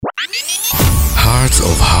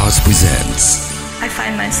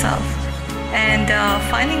find myself. And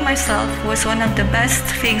finding myself was one of the best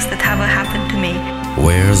things that ever happened to me.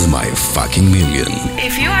 Where's my fucking million?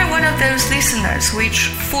 If you are one of those listeners which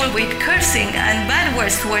full with cursing and bad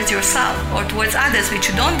words towards yourself or towards others which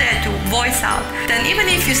you don't dare to voice out, then even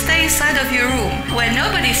if you stay inside of your room where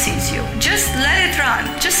nobody sees you, just let it run.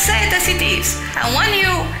 Just say it as it is. And when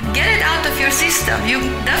you get it out of your system, you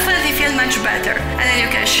definitely feel much better. And then you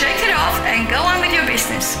can shake it off and go on with your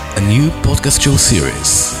business. A new podcast show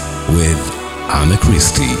series with A'ime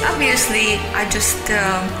Cristie. Obviously, I just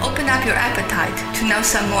opened up your appetite to know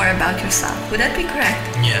some more about yourself. Would that be correct?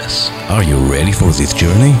 Yes. Are you ready for this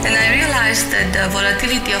journey? And I realized that the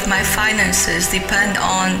volatility of my finances depend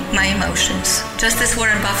on my emotions. Just as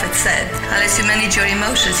Warren Buffett said, unless you manage your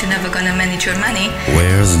emotions, you're never gonna manage your money.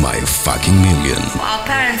 Where's my fucking million? Our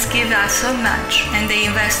parents give us so much and they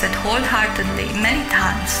invested wholeheartedly many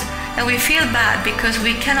times. And we feel bad because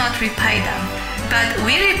we cannot repay them. But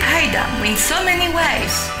we repay them in so many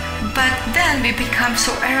ways. But then we become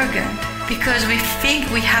so arrogant because we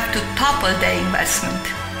think we have to topple their investment.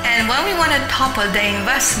 And when we want to topple their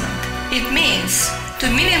investment, it means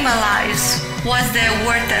to minimalize what's their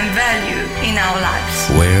worth and value in our lives.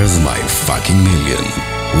 Where's my fucking million?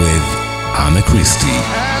 With A'ime Cristie.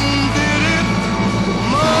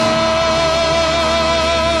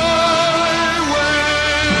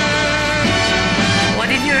 What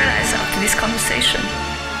did you realize after this conversation?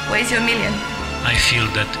 Where's your million? I feel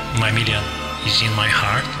that my million is in my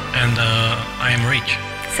heart and I am rich.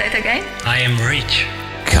 Say it again. I am rich.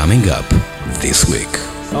 Coming up this week.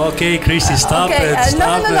 Okay, Cristie, stop Okay, it.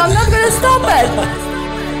 Stop no, I'm not going to stop it.